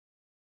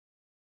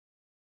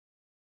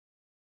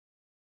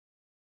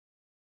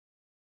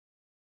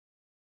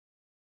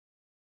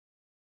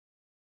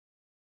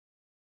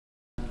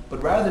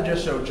But rather than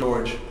just show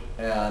George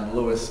and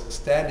Louis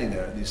standing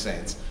there, these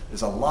saints,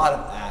 there's a lot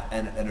of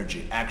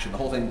energy, action. The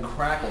whole thing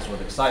crackles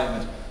with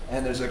excitement.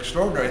 And there's an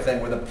extraordinary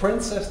thing where the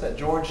princess that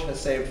George has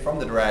saved from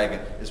the dragon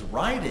is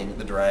riding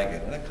the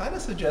dragon in a kind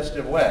of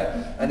suggestive way.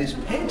 And he's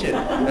painted,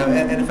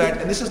 and in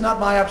fact, and this is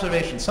not my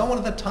observation, someone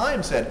at the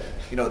time said,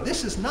 you know,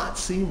 this is not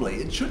seemly.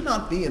 It should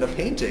not be in a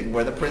painting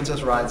where the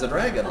princess rides a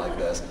dragon like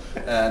this.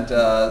 And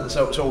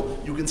so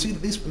you can see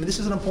that this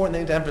is an important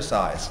thing to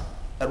emphasize.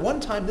 At one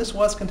time, this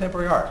was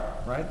contemporary art,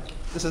 right?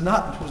 This is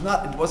not,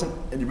 it wasn't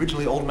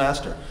originally Old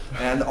Master.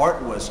 And the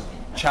art was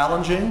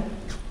challenging,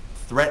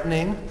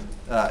 threatening,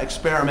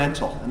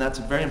 experimental, and that's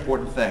a very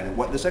important thing.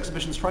 What this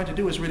exhibition is trying to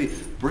do is really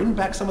bring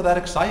back some of that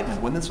excitement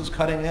when this was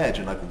cutting edge,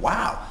 and like,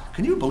 wow,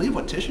 can you believe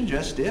what Titian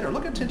just did? Or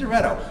look at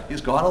Tintoretto,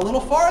 he's gone a little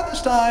far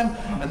this time,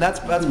 and that's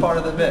part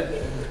of the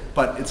bit.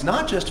 But it's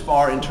not just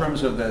far in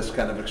terms of this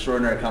kind of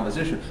extraordinary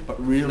composition,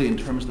 but really in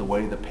terms of the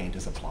way the paint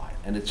is applied,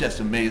 and it's just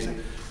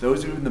amazing.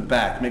 Those of you in the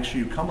back, make sure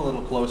you come a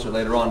little closer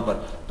later on,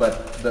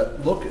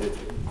 but look.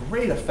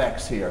 Great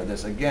effects here.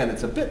 This again,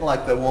 it's a bit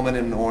like the woman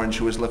in orange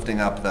who was lifting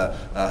up the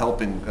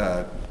helping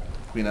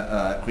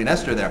Queen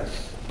Esther there,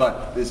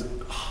 but there's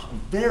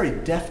very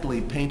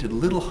deftly painted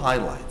little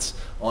highlights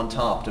on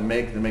top to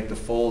make the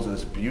folds of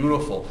this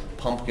beautiful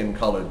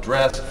pumpkin-colored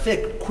dress.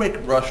 Thick, quick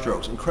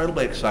brushstrokes,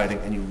 incredibly exciting,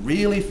 and you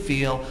really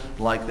feel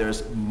like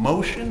there's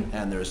motion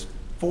and there's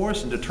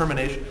force and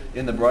determination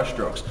in the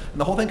brushstrokes.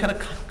 And the whole thing kind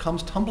of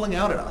comes tumbling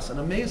out at us. An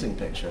amazing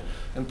picture.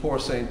 And poor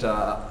St.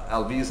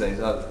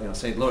 Alvise,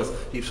 St. Louis,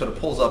 he sort of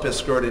pulls up his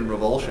skirt in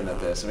revulsion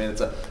at this. I mean,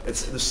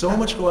 there's so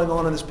much going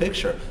on in this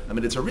picture. I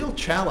mean, it's a real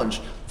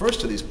challenge,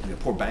 first to these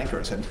poor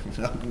bankers, and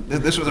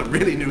this was a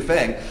really new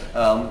thing,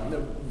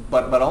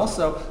 but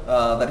also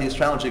that he's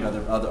challenging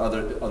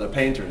other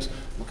painters.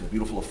 Look at the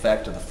beautiful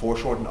effect of the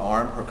foreshortened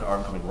arm, her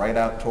arm coming right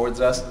out towards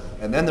us,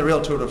 and then the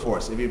real tour de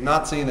force. If you've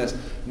not seen this,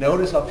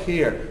 notice up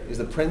here is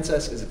the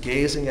princess is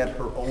gazing at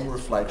her own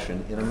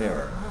reflection in a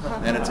mirror,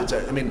 and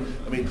I mean,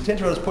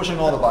 Tintoretto is pushing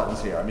all the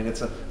buttons here. I mean, it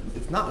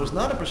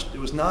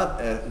was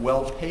not a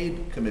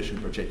well-paid commission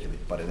particularly,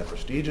 but in a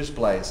prestigious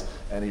place,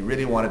 and he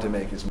really wanted to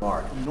make his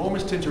mark.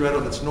 Enormous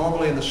Tintoretto that's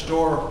normally in the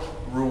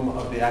storeroom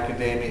of the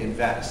Accademia in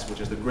Venice, which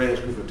is the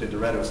greatest group of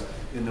Tintorettos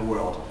in the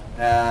world.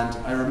 And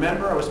I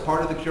remember I was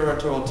part of the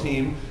curatorial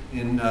team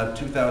in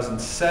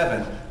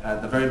 2007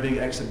 at the very big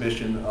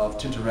exhibition of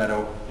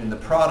Tintoretto in the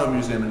Prado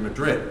Museum in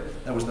Madrid.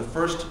 That was the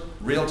first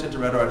real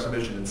Tintoretto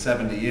exhibition in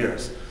 70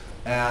 years.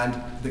 And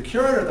the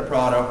curator at the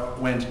Prado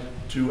went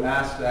to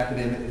ask the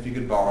Accademia if he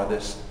could borrow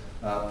this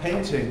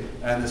painting,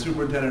 and the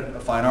superintendent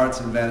of fine arts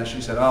in Venice,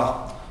 she said,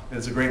 oh,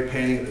 it's a great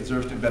painting, it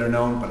deserves to be better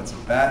known, but it's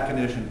in bad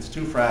condition, it's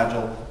too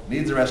fragile,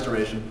 needs a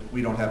restoration,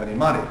 we don't have any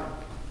money.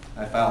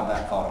 I filed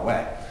that thought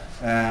away.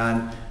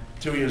 And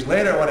 2 years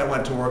later, when I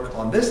went to work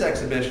on this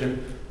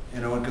exhibition,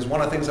 because one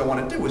of the things I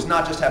want to do is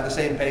not just have the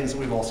same paintings that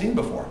we've all seen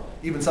before.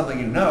 Even something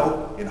in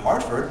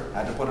Hartford,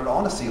 had to put it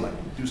on a ceiling,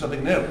 do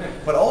something new.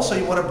 But also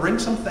you want to bring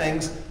some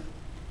things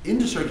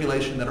into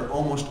circulation that are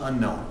almost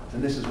unknown.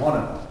 And this is one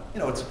of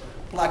them. It's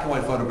black and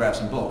white photographs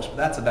and books, but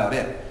that's about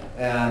it.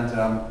 And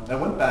I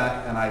went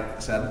back and I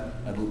said,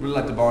 I'd really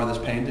like to borrow this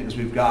painting because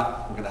we're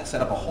going to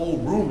set up a whole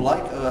room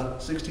like a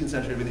 16th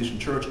century Venetian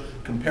church,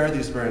 compare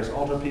these various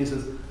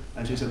altarpieces.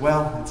 And she said,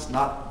 well,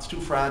 it's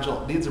too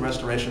fragile, it needs a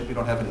restoration, we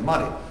don't have any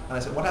money. And I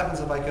said, what happens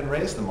if I can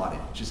raise the money?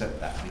 She said,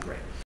 that'd be great.